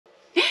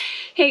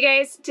Hey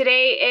guys,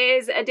 today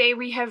is a day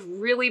we have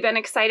really been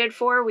excited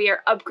for. We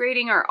are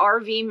upgrading our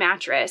RV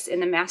mattress in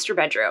the master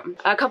bedroom.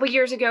 A couple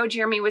years ago,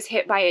 Jeremy was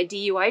hit by a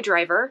DUI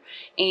driver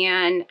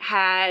and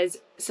has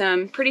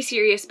some pretty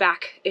serious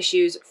back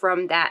issues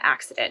from that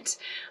accident.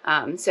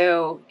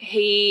 So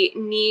he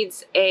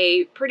needs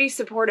a pretty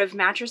supportive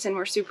mattress, and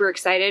we're super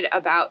excited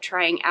about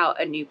trying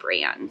out a new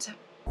brand.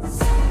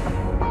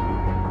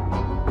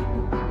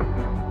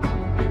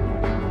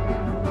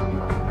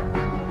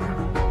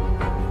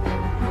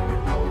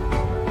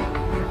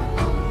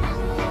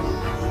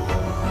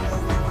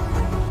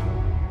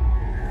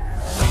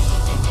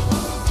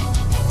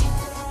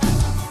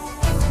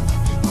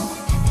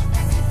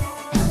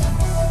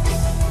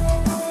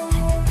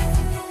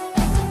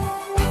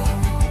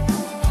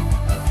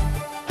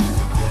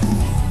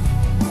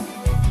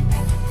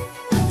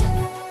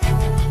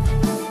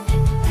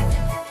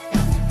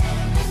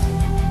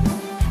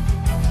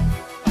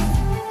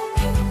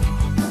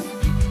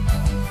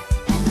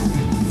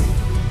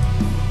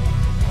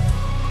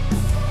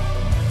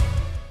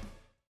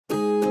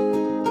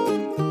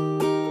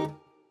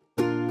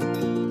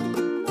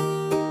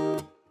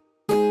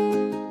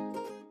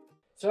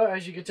 So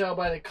as you can tell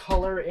by the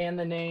color and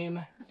the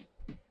name,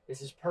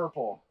 this is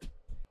purple.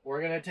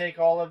 We're gonna take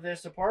all of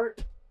this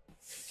apart.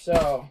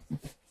 So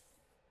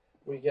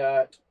we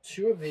got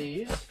two of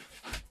these.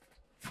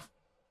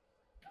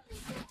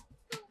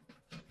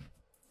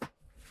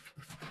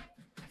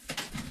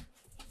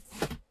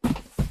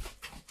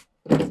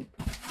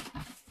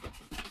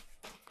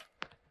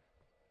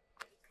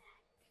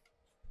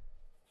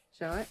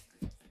 Show it.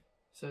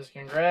 Says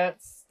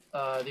congrats.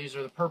 These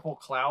are the purple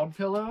cloud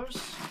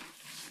pillows.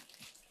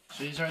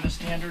 So these are the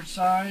standard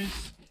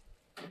size.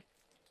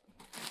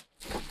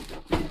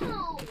 So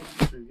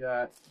we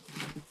got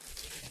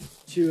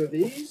two of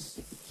these.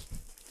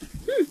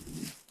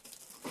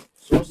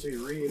 Supposed to be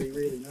really,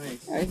 really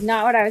nice. That was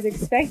not what I was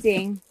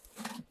expecting.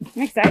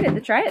 I'm excited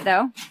to try it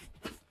though.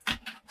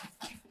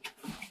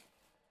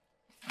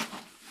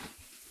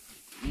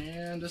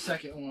 And the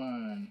second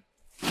one.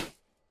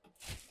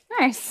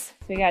 Nice.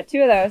 So we got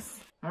two of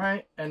those. All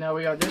right, and now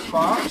we got this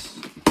box.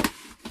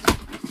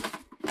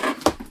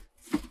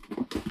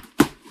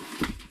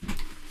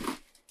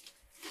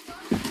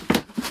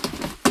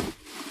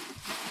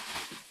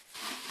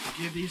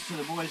 Give these to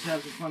the boys to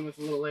have some fun with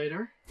a little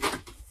later.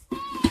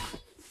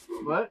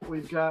 But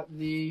we've got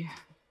the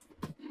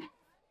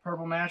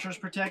purple mattress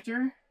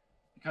protector.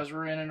 Because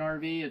we're in an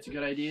RV, it's a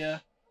good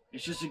idea.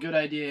 It's just a good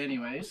idea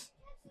anyways.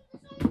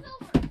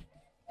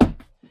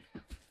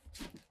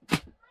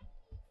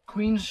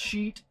 Queen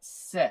sheet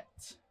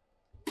set.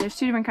 There's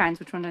two different kinds.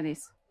 Which one are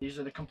these? These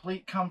are the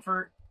complete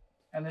comfort,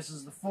 and this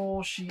is the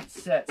full sheet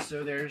set.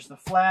 So there's the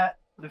flat,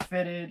 the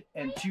fitted,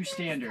 and two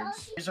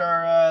standards. These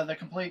are the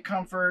complete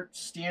comfort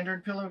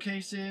standard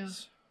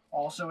pillowcases,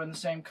 also in the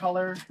same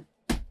color.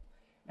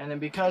 And then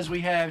because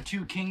we have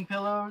two king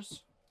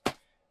pillows,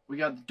 we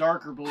got the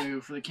darker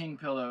blue for the king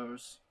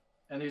pillows.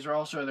 And these are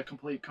also the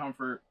complete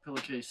comfort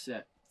pillowcase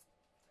set.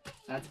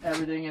 That's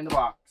everything in the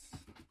box.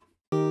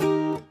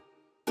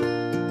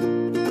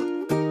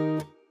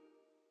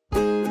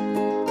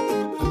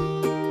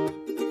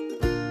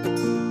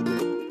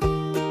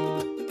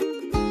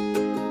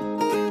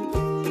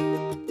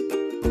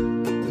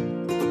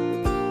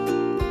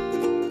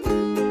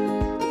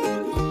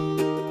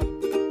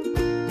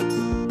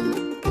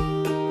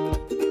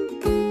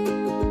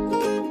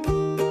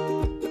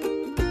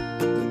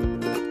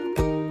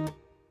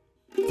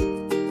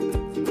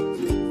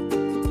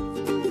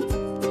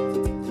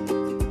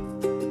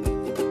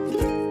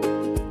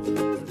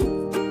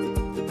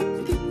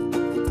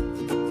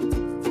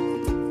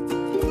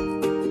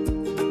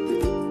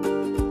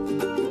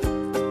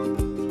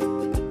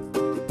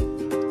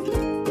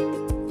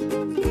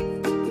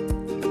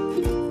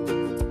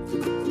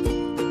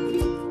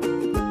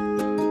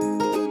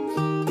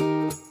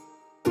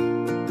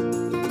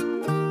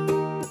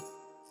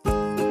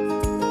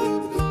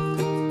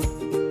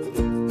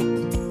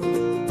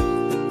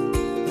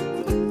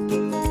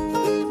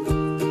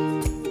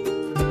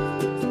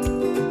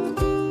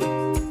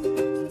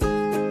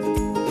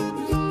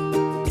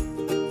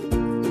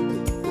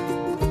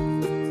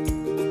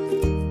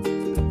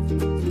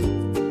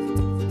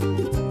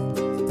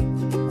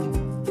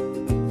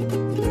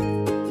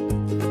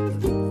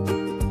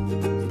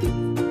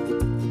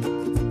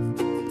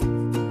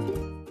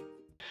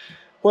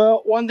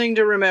 Well, one thing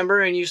to remember,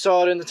 and you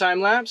saw it in the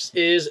time lapse,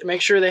 is make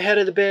sure the head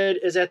of the bed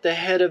is at the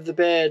head of the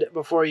bed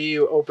before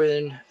you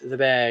open the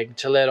bag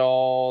to let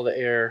all the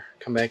air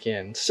come back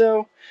in.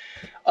 So,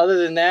 other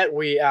than that,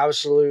 we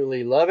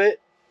absolutely love it.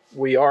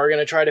 We are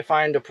going to try to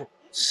find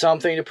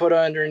something to put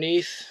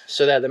underneath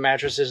so that the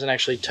mattress isn't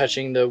actually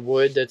touching the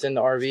wood that's in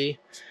the RV.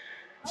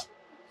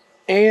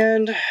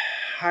 And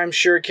I'm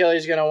sure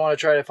Kelly's going to want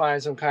to try to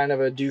find some kind of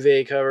a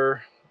duvet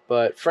cover.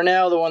 But for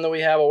now, the one that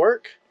we have will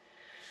work.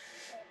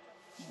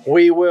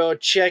 We will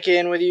check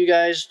in with you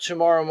guys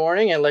tomorrow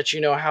morning and let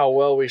you know how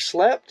well we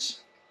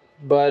slept.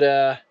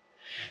 But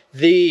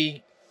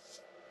the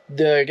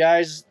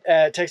guys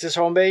at Texas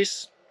Home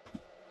Base,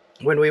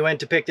 when we went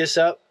to pick this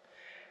up,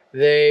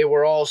 they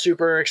were all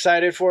super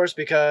excited for us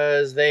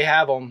because they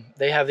have them.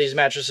 They have these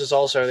mattresses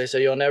also. They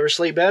said you'll never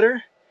sleep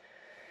better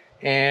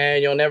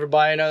and you'll never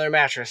buy another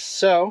mattress.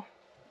 So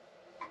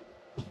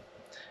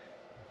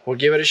we'll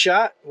give it a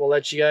shot. We'll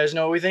let you guys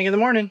know what we think in the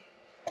morning.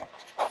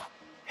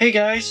 Hey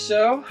guys,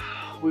 so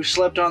we've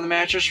slept on the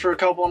mattress for a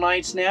couple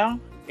nights now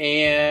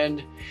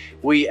and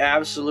we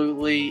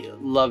absolutely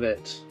love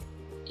it.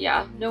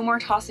 Yeah, no more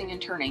tossing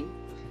and turning.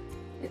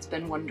 It's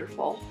been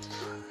wonderful.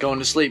 Going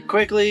to sleep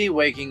quickly,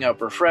 waking up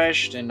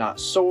refreshed and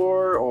not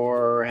sore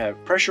or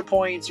have pressure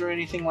points or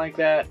anything like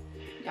that.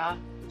 Yeah.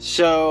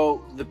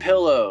 So the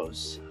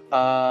pillows,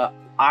 I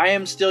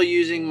am still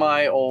using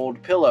my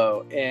old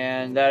pillow,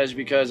 and that is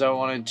because I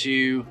wanted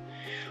to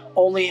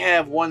only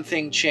have one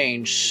thing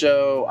changed.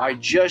 So I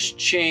just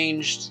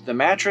changed the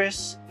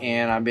mattress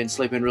and I've been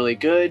sleeping really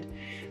good.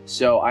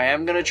 So I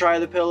am gonna try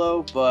the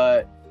pillow,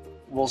 but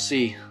we'll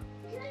see.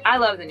 I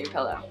love the new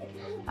pillow.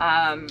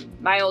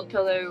 My old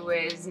pillow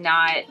was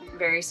not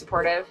very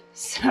supportive,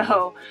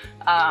 so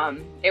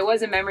it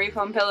was a memory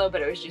foam pillow,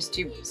 but it was just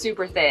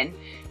super thin.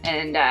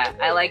 And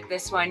I like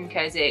this one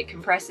because it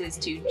compresses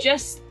to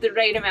just the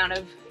right amount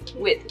of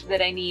width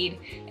that I need,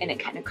 and it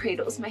kind of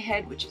cradles my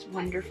head, which is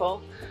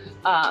wonderful.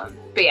 But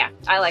yeah,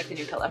 I like the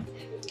new pillow.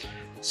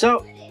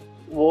 So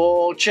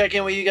we'll check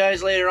in with you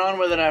guys later on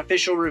with an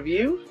official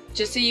review.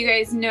 Just so you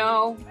guys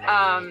know,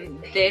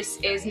 this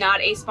is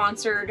not a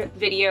sponsored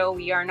video.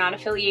 We are not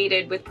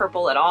affiliated with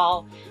Purple at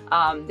all.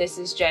 This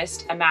is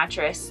just a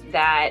mattress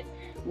that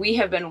we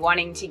have been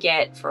wanting to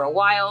get for a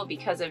while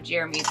because of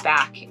Jeremy's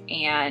back,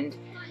 and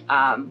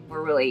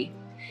we're really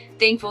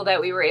thankful that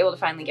we were able to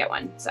finally get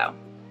one. So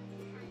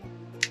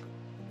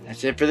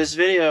that's it for this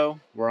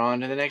video. We're on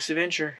to the next adventure.